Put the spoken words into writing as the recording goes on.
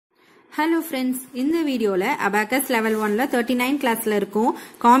Hello friends, in the video la Abacus level 1 la 39 class la irukum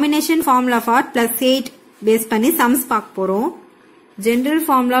combination formula for plus 8 base panni sums paak porom. General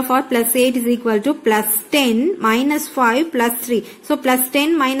formula for plus 8 is equal to plus 10 minus 5 plus 3. So plus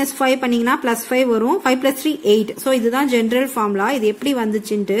 10 minus 5 panningna plus 5 varum. 5 plus 3 8. So idhaan general formula. Idu eppadi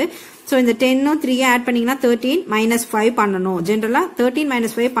vanduchintu. So in the 10 no 3 add panningna 13 minus 5 pannanom. Generally 13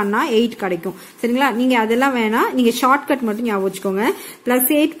 minus 5 panna 8 kadaikum. Seringla neenga adella vena neenga shortcut mattum nyabagam vechukonga. Plus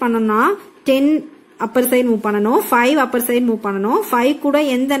 8 pannona 10 upper side move pannanom, 5 upper side move pannanom, 5 கூட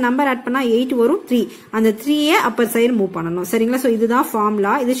எந்த number add பண்ணா 8 வரும் 3. அந்த 3 ஏ upper side move பண்ணனும். சரிங்களா? So இதுதான்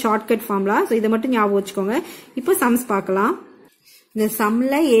formula. இது shortcut formula. So இத மட்டும் ஞாபகம் வச்சுக்கோங்க. இப்போ சம்ஸ் பார்க்கலாம். இந்த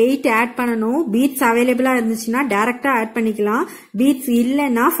சம்ல 8 ஆட் பண்ணனும். பீட்ஸ் அவேலபிளா இருந்துச்சுனா டைரக்டா ஆட் பண்ணிக்கலாம். பீட்ஸ்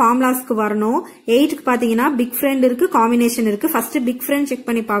இல்லனா ஃபார்முலாஸ்க்கு வரணும். 8 க்கு பாத்தீங்கன்னா பிக் ஃப்ரெண்ட் இருக்கு, காம்பினேஷன் இருக்கு. ஃபர்ஸ்ட் பிக் ஃப்ரெண்ட் செக்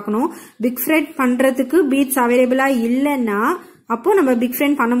பண்ணி பார்க்கணும். பிக் ஃப்ரெண்ட் பண்றதுக்கு பீட்ஸ் அவேலபிளா இல்லனா அப்போ நம்ம பிக்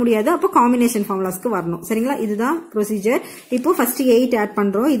ஃப்ரெண்ட் பண்ண முடியாது. அப்போ காம்பினேஷன் ஃபார்முலாஸ்க்கு வரணும். சரிங்களா? இதுதான் ப்ரொசீஜர். இப்போ ஃபர்ஸ்ட் 8 ஆட்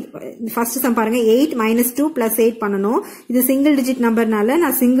பண்றோம். ஃபர்ஸ்ட் சம் பாருங்க. 8 minus 2 plus 8 பண்ணனும். இது சிங்கிள் டிஜிட் நம்பர்னால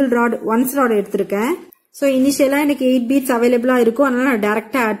நான் சிங்கிள் ராட் ஒன்ஸ் ராட் எடுத்திருக்கேன். சோ இனிஷியலா எனக்கு 8 பீட்ஸ் அவேலபிளா இருக்கும். அதனால நான்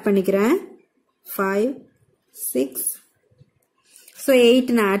டைரக்டா ஆட் பண்ணிக்கிறேன். 5 6. So 8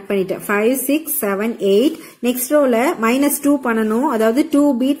 நான் ஆட் பண்ணிட்டேன். 5 6 7 8. நெக்ஸ்ட் ரோல -2 பண்ணனும். அதாவது 2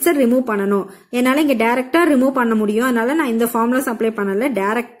 பீட்ஸ் ரிமூவ் பண்ணனும். என்னால இங்க டைரக்டா ரிமூவ் பண்ண முடியும். அதனால நான் இந்த ஃபார்முலாஸ் அப்ளை பண்ணல.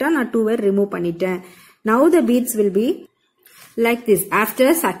 டைரக்டா நான் 2 ரிமூவ் பண்ணிட்டேன். Now the beats will be like this after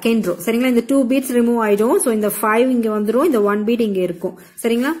second row. சரிங்களா? இந்த 2 beats remove ஆயிடும். சோ இந்த 5 இங்க வந்துரும். இந்த 1 beat இங்க இருக்கும்.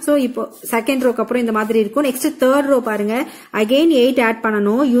 சரிங்களா? சோ இப்போ செகண்ட் ரோக்கு அப்புறம் இந்த மாதிரி இருக்கும். நெக்ஸ்ட் தேர்ட் ரோ பாருங்க. அகைன் 8 ஆட்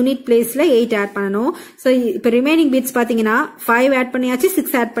பண்ணனும். யூனிட் பிளேஸ்ல 8 ஆட் பண்ணனும். சோ இப்போ ரிமைனிங் பீட்ஸ் பாத்தீங்கன்னா 5 ஆட் பண்ணியாச்சு,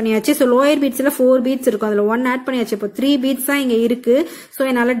 6 ஆட் பண்ணியாச்சு. சோ லோயர் பீட்ஸ்ல 4 பீட்ஸ் இருக்கும். அதுல 1 ஆட் பண்ணியாச்சு. இப்போ 3 பீட்ஸ் தான் இங்க இருக்கு. சோ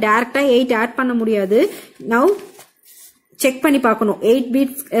என்னால டைரக்டா 8 ஆட் பண்ண முடியாது. Now செக் பண்ணி பார்க்கணும். 8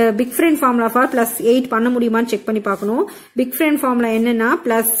 beads big friend formula for plus 8 பண்ண முடியுமான்னு செக் பண்ணி பார்க்கணும். பிக் ஃப்ரெண்ட் ஃபார்முலா என்னன்னா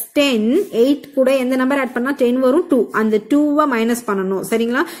பிளஸ் 10 8 கூட எந்த நம்பர் ஆட் பண்ணா 10 வரும் 2. அந்த 2 மைனஸ் பண்ணணும்.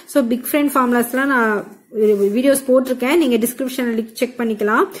 சரிங்களா? சோ பிக் ஃப்ரெண்ட் ஃபார்முலாஸ்லாம் நான் வீடியோஸ் போட்டிருக்கேன். நீங்க டிஸ்கிரிப்ஷன்ல செக்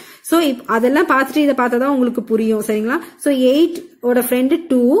பண்ணிக்கலாம். சோ அதெல்லாம் பார்த்துட்டு இதை பார்த்தாதான் உங்களுக்கு புரியும். சரிங்களா? சோ 8 ஓட ஃப்ரெண்ட்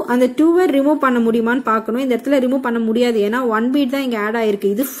 2. அந்த 2 ரிமூவ் பண்ண முடியுமான்னு பார்க்கணும். இந்த இடத்துல ரிமூவ் பண்ண முடியாது. ஏன்னா 1 பீட் தான் இங்க ஆட்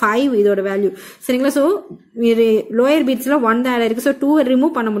ஆயிருக்கு. இது 5 இதோட வேல்யூ. சரிங்களா? சோ லோயர் பீட்ஸ்ல 1 தான் ஆட் ஆயிருக்கு. சோ 2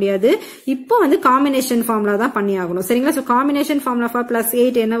 ரிமூவ் பண்ண முடியாது. இப்போ வந்து காம்பினேஷன் ஃபார்முலா தான் பண்ணி ஆகணும். சரிங்களா? So combination formula for plus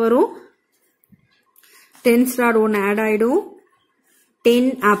 8 என்ன வரும்? 10 ஸ்டார் 1 ஆட் ஆயிடும். 10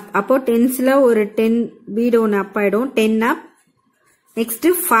 up. அப்போ 10ஸ்ல ஒரு 10 பீட் ஒன்னு அப் ஆயிடும். 10 up. Next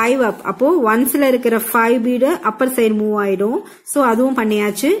 5 up. அப்போ 1ஸ்ல இருக்கிற 5 பீட் அப்பர் சைடு மூவ் ஆயிடும். சோ அதுவும்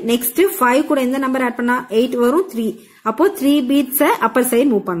பண்ணியாச்சு. நெக்ஸ்ட் 5 கூட எந்த நம்பர் ஆட் பண்ணா 8 வரும் 3. அப்போ 3 பீட்ஸ் அப்பர் சைடு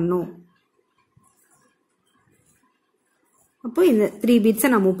மூவ் பண்ணணும். அப்போ இந்த 3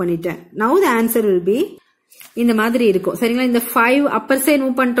 பீட்ஸ் நான் மூவ் பண்ணிட்டேன். Now the answer will be இந்த மாதிரி இருக்கும். சரிங்களா? இந்த 5 அப்பர் சைடு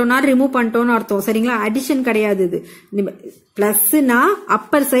மூவ் பண்ணிட்டோம்னா ரிமூவ் பண்ணிட்டோம்னு அர்த்தம். சரிங்களா? அடிஷன் கிடையாது. இது பிளஸ்னா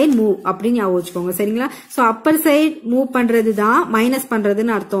அப்பர் சைடு மூவ் அப்படின்னு ஞாபகம் வச்சுக்கோங்க. சரிங்களா? சோ அப்பர் சைடு மூவ் பண்றது தான் மைனஸ்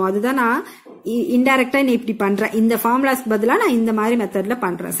பண்றதுன்னு அர்த்தம். அதுதான் நான் இன்டைரக்டா இப்படி பண்றேன். இந்த ஃபார்முலாஸ்க்கு பதிலா நான் இந்த மாதிரி மெத்தட்ல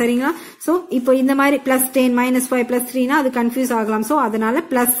பண்றேன். சரிங்களா? சோ இப்போ இந்த மாதிரி பிளஸ் 10 minus 5 plus 3னா அது கன்ஃபியூஸ் ஆகலாம். சோ அதனால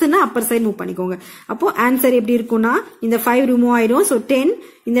பிளஸ்னா அப்பர் சைடு மூவ் பண்ணிக்கோங்க. அப்போ ஆன்சர் எப்படி இருக்கும்னா இந்த 5 ரிமூவ் ஆயிடும். சோ 10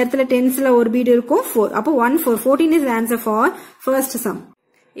 இந்த இடத்துல 10ஸ்ல ஒரு பீட் இருக்கும் 4. அப்போ 1 4 14 is the answer for first sum.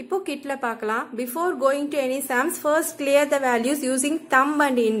 இப்போ கிட்ல பார்க்கலாம். Before going to any sums, first clear the values using thumb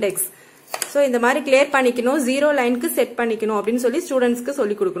and index. So இந்த மாதிரி கிளியர் பண்ணிக்கணும். 0 லைனுக்கு செட் பண்ணிக்கணும் அப்படின்னு சொல்லி ஸ்டூடெண்ட்ஸ்க்கு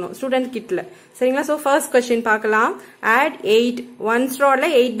சொல்லி கொடுக்கணும். ஸ்டூடெண்ட் கிட்ல. சரிங்களா? சோ ஃபர்ஸ்ட் क्वेश्चन பார்க்கலாம். add 8 ஒன்ஸ் ராட்ல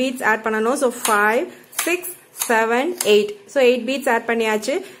 8 பீட்ஸ் ஆட் பண்ணனும். சோ 5 6 7 8. சோ 8 பீட்ஸ் ஆட்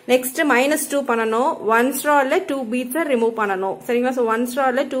பண்ணியாச்சு. நெக்ஸ்ட் -2 பண்ணனும். ஒன்ஸ் ராட்ல 2 பீட்ஸ் ரிமூவ் பண்ணனும். சரிங்களா? சோ ஒன்ஸ்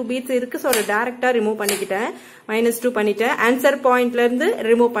ராட்ல 2 பீட்ஸ் இருக்கு. சோ டைரக்டா ரிமூவ் பண்ணிக்கிட்டேன். -2 பண்ணிட்டேன். ஆன்சர் பாயிண்ட்ல இருந்து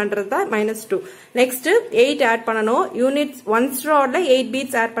ரிமூவ் பண்றது தான் -2. நெக்ஸ்ட் 8 ஆட் பண்ணனும். யூனிட் ஒன்ஸ் ராட்ல 8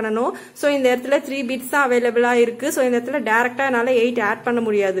 பீட்ஸ் ஆட் பண்ணனும். சோ இந்த இடத்துல 3 பீட்ஸ் தான் அவைலபிளா இருக்கு. சோ இந்த இடத்துல டைரக்டா என்னால 8 ஆட் பண்ண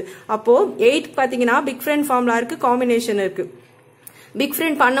முடியாது. அப்போ 8 பாத்தீங்கன்னா பிக் ஃப்ரெண்ட் ஃபார்முலா இருக்கு, காம்பினேஷன் இருக்கு. பிக்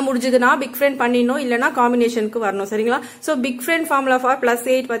ஃப்ரெண்ட் பண்ண முடிஞ்சதுன்னா பிக் ஃப்ரெண்ட் பண்ணிடணும், இல்லனா காம்பினேஷனுக்கு வரணும். சரிங்களா? So big friend formula for plus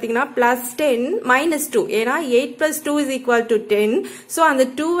 8 பாத்தீங்கன்னா பிளஸ் 10 -2. ஏன்னா 8 plus 2 is equal to 10. So அந்த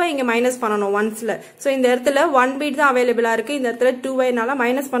 2 இங்க மைனஸ் பண்ணணும் ஒன்ஸ்ல. சோ இந்த இடத்துல 1 பீட் தான் அவைலபிளா இருக்கு. இந்த இடத்துல 2 என்னால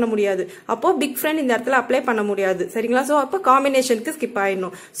மைனஸ் பண்ண முடியாது. அப்போ பிக் ஃப்ரெண்ட் இந்த இடத்துல அப்ளை பண்ண முடியாது. சரிங்களா? சோ அப்போ காம்பினேஷனுக்கு ஸ்கிப்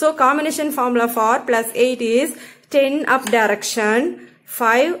ஆயிடணும். So combination formula for plus 8 is 10 up direction,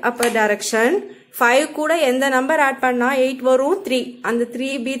 5 upper direction, 5 கூட எந்த நம்பர் ஆட் பண்ணா 8 வரும் 3 அந்த 3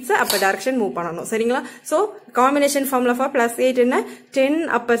 பீட்ஸ் அப்ப டைரக்ஷன் மூவ் பண்ணனும் சரிங்களா சோ காம்பினேஷன் ஃபார்முலா ஃபார் +8 என்ன 10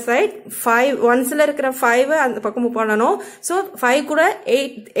 அப்பர் சைடு 5 ஒன்ஸ்ல இருக்கிற 5 அந்த பக்கம் மூவ் பண்ணனும் சோ 5 கூட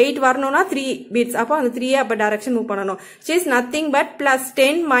 8 வரணும்னா 3 பீட்ஸ் அப்ப அந்த 3 அப்ப டைரக்ஷன் மூவ் பண்ணனும் which is nothing but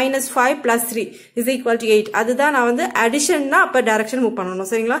 +10 - 5 + 3 is equal to 8 அதுதான் நான் வந்து அடிஷன்னா அப்ப டைரக்ஷன் மூவ்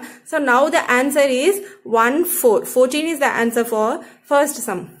பண்ணனும் சரிங்களா so now the answer is 14 is the answer for first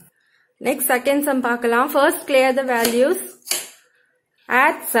sum. Next second sum பார்க்கலாம். First clear the values.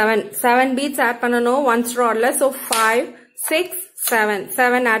 Add 7 beats add பண்ணனும் once rodல so 5 6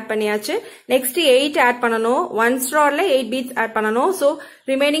 7 add பண்ணியாச்சு. Next 8 add பண்ணனும் once rodல 8 beats add பண்ணனும் so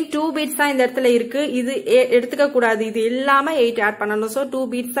remaining 2 beats தான் இந்த இடத்துல இருக்கு இது எடுத்துக்க கூடாது இது இல்லாம 8 add பண்ணனும் so 2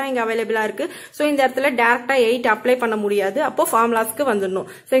 beats தான் இங்க அவைலபிளா இருக்கு so இந்த இடத்துல டைரக்டா 8 அப்ளை பண்ண முடியாது அப்போ ஃபார்முலாஸ்க்கு வந்துடணும்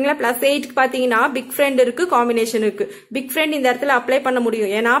சரிங்களா +8 க்கு பாத்தீங்கன்னா பிக் ஃப்ரெண்ட் இருக்கு காம்பினேஷன் இருக்கு பிக் ஃப்ரெண்ட் இந்த இடத்துல அப்ளை பண்ண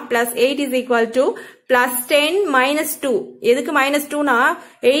முடியும் ஏனா +8 is equal to +10 - 2 எதுக்கு -2 னா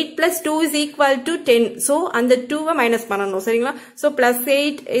 8 + 2 is equal to 10 so அந்த 2 மைனஸ் பண்ணனும் சரிங்களா so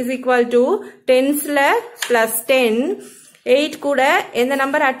 +8 is equal to 10ஸ்ல +10 8 கூட எந்த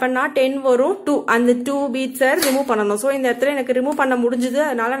நம்பர் ஆட் பண்ணா 10 வரும் 2 அந்த 2 பீட்ஸ் ரிமூவ் பண்ணனும் சோ இந்த இடத்துல எனக்கு ரிமூவ் பண்ண முடிஞ்சது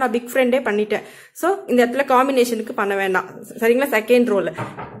அதனால நான் பிக் ஃப்ரெண்டே பண்ணிட்டேன் சோ இந்த இடத்துல காம்பினேஷனுக்கு பண்ண வேண்டாம் சரிங்களா செகண்ட் ரோல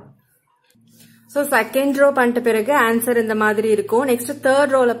So second row பண்ணிட்ட பிறகு ஆன்சர் இந்த மாதிரி இருக்கும் நெக்ஸ்ட்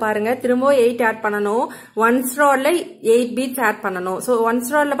தேர்ட் ரோல பாருங்க திரும்ப 8 ஆட் பண்ணனும் ஒன்ஸ் ரோல 8 பீட்ஸ் ஆட் பண்ணனும் சோ ஒன்ஸ்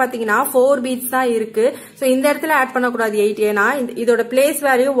ரோல பாத்தீங்கன்னா 4 பீட்ஸ் தான் இருக்கு சோ இந்த இடத்துல ஆட் பண்ண கூடாது 8 ஏனா இதோட பிளேஸ்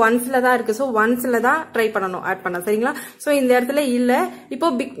வேல்யூ ஒன்ஸ்ல தான் இருக்கு சோ ஒன்ஸ்ல தான் ட்ரை பண்ணனும் ஆட் பண்ண சரிங்களா சோ இந்த இடத்துல இல்ல இப்போ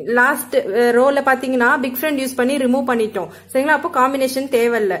லாஸ்ட் ரோல பாத்தீங்கன்னா பிக் ஃப்ரெண்ட் யூஸ் பண்ணி ரிமூவ் பண்ணிட்டோம் சரிங்களா அப்போ காம்பினேஷன்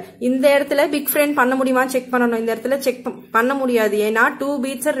தேவையில்ல இந்த இடத்துல பிக் ஃப்ரெண்ட் பண்ண முடியுமா செக் பண்ணனும் இந்த இடத்துல செக் பண்ண முடியாது ஏனா 2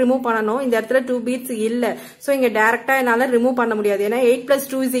 பீட்ஸ் ரிமூவ் பண்ணனும் இந்த இடத்துல 2 பீட்ஸ் இல்ல சோ இங்க டைரக்டா என்னால ரிமூவ் பண்ண முடியாது ஏனா 8 +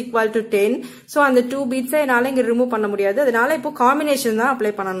 2 is equal to 10 சோ அந்த 2 பீட்ஸ் என்னால இங்க ரிமூவ் பண்ண முடியாது அதனால இப்போ காம்பினேஷன் தான்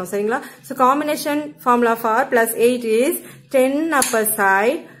அப்ளை பண்ணனும் சரிங்களா so combination formula for +8 is 10 upper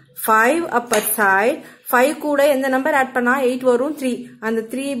side 5 upper side 5 கூட எந்த நம்பர் ஆட் பண்ணா 8 வரும் 3 அந்த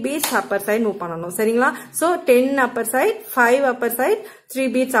 3 பீட்ஸ் அப்பர் சைடு மூவ் பண்ணனும் சரிங்களா so 10 upper side 5 upper side 3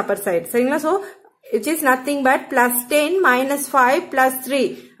 beats upper side சரிங்களா so which is nothing but +10 - 5 + 3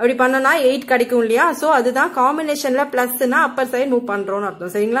 அப்படி பண்ணனா 8 கிடைக்கும் இல்லையா சோ அதுதான் காம்பினேஷன்ல பிளஸ்னா அப்பர் சைடு மூவ் பண்றோம்னு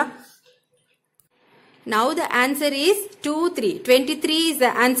அர்த்தம் சரிங்களா now the answer is 23 is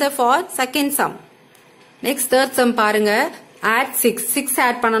the answer for second sum next third sum பாருங்க add 6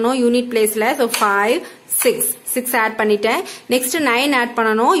 add பண்ணனும் யூனிட் பிளேஸ்ல so 5 6 add பண்ணிட்டேன் next 9 add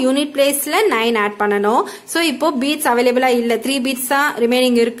பண்ணனும் யூனிட் பிளேஸ்ல 9 add பண்ணனும் so இப்போ beats available இல்ல 3 beats தான்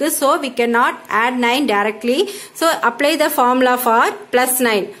remaining இருக்கு so we cannot add 9 directly so apply the formula for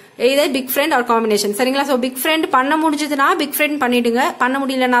 +9 either big friend or combination சரிங்களா so big friend பண்ண முடிஞ்சதுனா big friend பண்ணிடுங்க பண்ண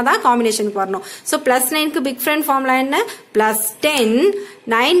முடியலனா தான் காம்பினேஷனுக்கு வரணும் so +9 க்கு big friend ஃபார்முலா என்ன +10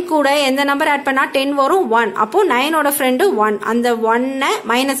 9 கூட எந்த நம்பர் ஆட் பண்ணா 10 வரும் 1 அப்போ 9 ஓட ஃப்ரெண்ட் 1 அந்த 1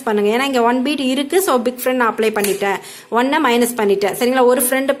 மைனஸ் பண்ணுங்க ஏனா இங்க 1 பீட் இருக்கு சோ பிக் ஃப்ரெண்ட் அப்ளை பண்ணிட்டேன் 1 மைனஸ் பண்ணிட்டேன் சரிங்களா ஒரு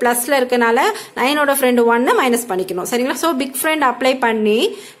ஃப்ரெண்ட் பிளஸ்ல இருக்கனால 9 ஓட ஃப்ரெண்ட் 1 மைனஸ் பண்ணிக்கணும் சரிங்களா சோ பிக் ஃப்ரெண்ட் அப்ளை பண்ணி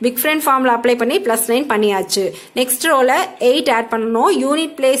பிக் ஃப்ரெண்ட் ஃபார்முலா அப்ளை பண்ணி +9 பண்ணியாச்சு நெக்ஸ்ட் ரோல 8 ஆட் பண்ணனும்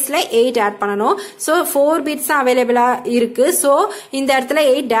யூனிட் பிளேஸ்ல 8 ஆட் பண்ணனும் சோ 4 பீட்ஸ் அவேலபிளா இருக்கு சோ இந்த இடத்துல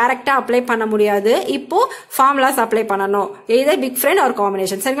 8 டைரக்டா அப்ளை பண்ண முடியாது இப்போ ஃபார்முலாஸ் அப்ளை பண்ணனும் either big friend or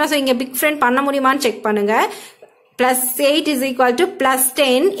combination சரிங்களா சோ இங்க big friend பண்ண முடியுமான்னு செக் பண்ணுங்க +8 is equal to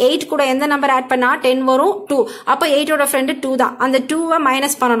 +10 8 கூட எந்த நம்பர் ஆட் பண்ணா 10 வரும் 2 அப்ப 8 ஓட ஃப்ரெண்ட் 2 தான் அந்த 2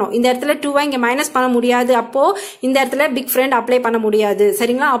 மைனஸ் பண்ணனும் இந்த இடத்துல 2 இங்க மைனஸ் பண்ண முடியாது அப்போ இந்த இடத்துல பிக் ஃப்ரெண்ட் அப்ளை பண்ண முடியாது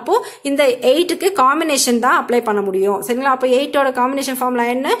சரிங்களா அப்போ இந்த 8 க்கு காம்பினேஷன் தான் அப்ளை பண்ண முடியும் சரிங்களா அப்போ 8 ஓட காம்பினேஷன் ஃபார்முலா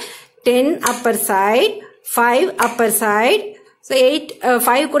என்ன 10 upper side 5 upper side so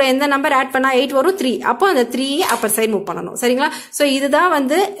 5 கூட எந்த நம்பர் ஆட் பண்ணா 8 வரும் 3 அப்போ அந்த 3 அப்பர் சைடு மூவ் பண்ணனும் சரிங்களா சோ இதுதான்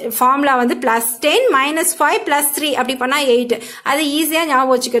வந்து ஃபார்முலா வந்து +10 - 5 + 3 அப்படி பண்ணா 8 அது ஈஸியா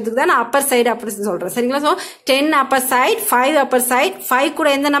ஞாபகம் வச்சுக்கிறதுக்கு தான் நான் அப்பர் சைடு அப்படி சொல்றேன் சரிங்களா so 10 Appar side 5 Appar side 5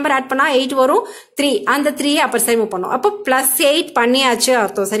 கூட எந்த நம்பர் ஆட் பண்ணா 8 வரும் 3 அந்த 3 அப்பர் சைடு மூவ் பண்ணனும் அப்போ +8 பண்ணியாச்சு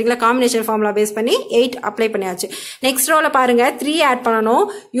அர்த்தம் சரிங்களா காம்பினேஷன் ஃபார்முலா பேஸ் பண்ணி 8 அப்ளை பண்ணியாச்சு நெக்ஸ்ட் ரோல பாருங்க 3 ஆட் பண்ணனும்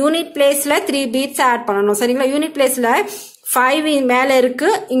யூனிட் பிளேஸ்ல 3 பீட்ஸ் ஆட் பண்ணனும் சரிங்களா யூனிட் பிளேஸ்ல 5 மேல இருக்கு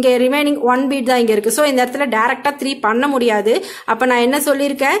இங்க ரிமைனிங் 1 பீட் தான் இங்க இருக்கு சோ இந்த இடத்துல டைரக்டா 3 பண்ண முடியாது அப்ப நான் என்ன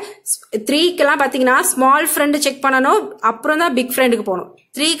சொல்லிருக்கேன் 3 க்குலாம் பாத்தீங்கன்னா ஸ்மால் ஃப்ரெண்ட் செக் பண்ணனும் அப்புறம் தான் பிக் ஃப்ரெண்டுக்கு போகணும்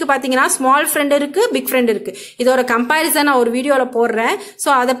 3 க்கு பாத்தீங்கன்னா ஸ்மால் ஃப்ரெண்ட் இருக்கு பிக் ஃப்ரெண்ட் இருக்கு இதோட கம்பேரிசன் நான் ஒரு வீடியோல போடுறேன் சோ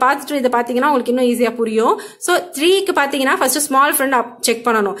அத பார்த்துட்டு இத பாத்தீங்கன்னா உங்களுக்கு இன்னும் ஈஸியா புரியும் சோ 3 க்கு பாத்தீங்கன்னா ஃபர்ஸ்ட் ஸ்மால் ஃப்ரெண்ட் செக்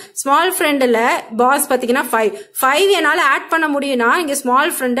பண்ணனும் ஸ்மால் ஃப்ரெண்ட்ல பாஸ் பாத்தீங்கன்னா 5 என்னால ஆட் பண்ண முடியும்னா இங்க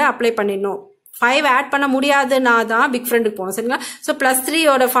ஸ்மால் ஃப்ரெண்ட் அப்ளை பண்ணிடணும் 5 ஆட் பண்ண முடியாதுன்னா தான் பிக் ஃப்ரெண்டுக்கு போகணும் சரிங்களா. ஸோ +3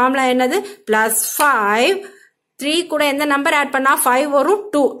 ஓட ஃபார்முலா என்னது +5 3 கூட எந்த நம்பர் ஆட் பண்ணா 5 வரும்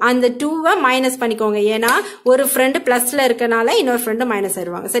 2 அந்த 2வை மைனஸ் பண்ணிக்கோங்க ஏன்னா ஒரு ஃப்ரெண்டு பிளஸ்ல இருக்கனால இன்னொரு ஃப்ரெண்டு மைனஸ்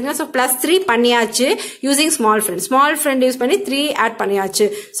ஆயிடுவாங்க சரிங்களா. ஸோ +3 பண்ணியாச்சு யூசிங் ஸ்மால் ஃப்ரெண்ட் யூஸ் பண்ணி 3 ஆட் பண்ணியாச்சு.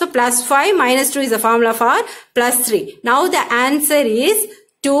 So +5 - 2 is the formula for +3. Now the answer is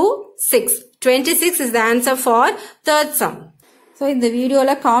 26. 26 is the answer for third sum. So இந்த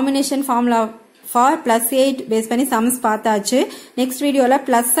வீடியோல காம்பினேஷன் ஃபார்முலா for +8 பேஸ் பண்ணி சம்ஸ் பார்த்தாச்சு. நெக்ஸ்ட் வீடியோல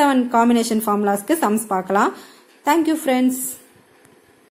 +7 காம்பினேஷன் ஃபார்முலாஸ்க்கு சம்ஸ் பார்க்கலாம். Thank you friends.